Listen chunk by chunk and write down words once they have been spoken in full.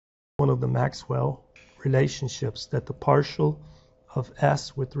one of the Maxwell relationships, that the partial of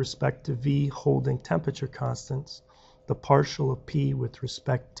S with respect to V holding temperature constants, the partial of P with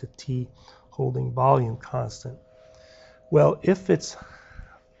respect to T holding volume constant. Well, if it's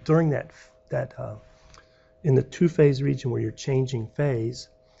during that in the two-phase region where you're changing phase,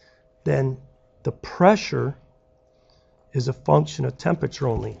 then the pressure is a function of temperature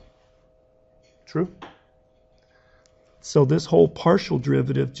only. True? So this whole partial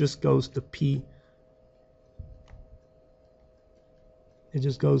derivative just goes to P. It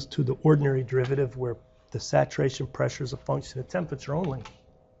just goes to the ordinary derivative where the saturation pressure is a function of temperature only.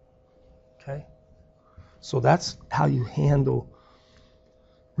 Okay? So that's how you handle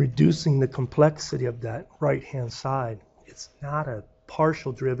reducing the complexity of that right-hand side. It's not a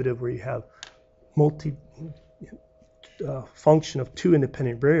partial derivative where you have function of two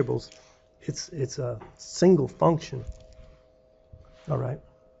independent variables. It's a single function. All right.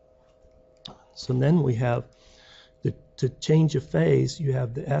 So then we have to change a phase, you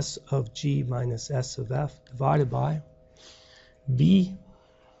have the S of G minus S of F divided by V.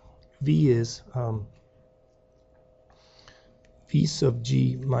 V is V sub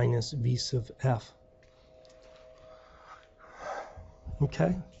G minus V sub F.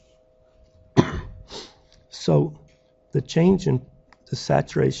 Okay? So the change in the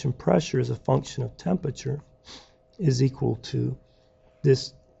saturation pressure as a function of temperature is equal to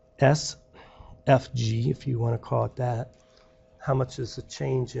this SFG, if you want to call it that. How much is the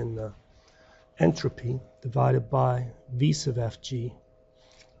change in the entropy divided by V sub FG,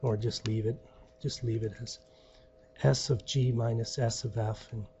 or just leave it as S of G minus S of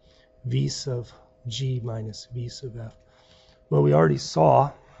F and V sub G minus V sub F. Well, we already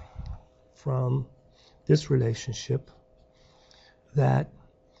saw from this relationship that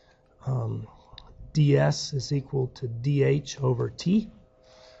ds is equal to dH over T.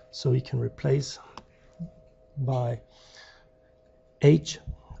 So we can replace by H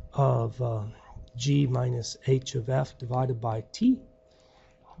of G minus H of F divided by T.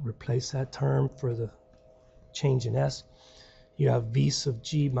 Replace that term for the change in S. You have V sub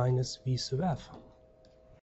G minus V sub F.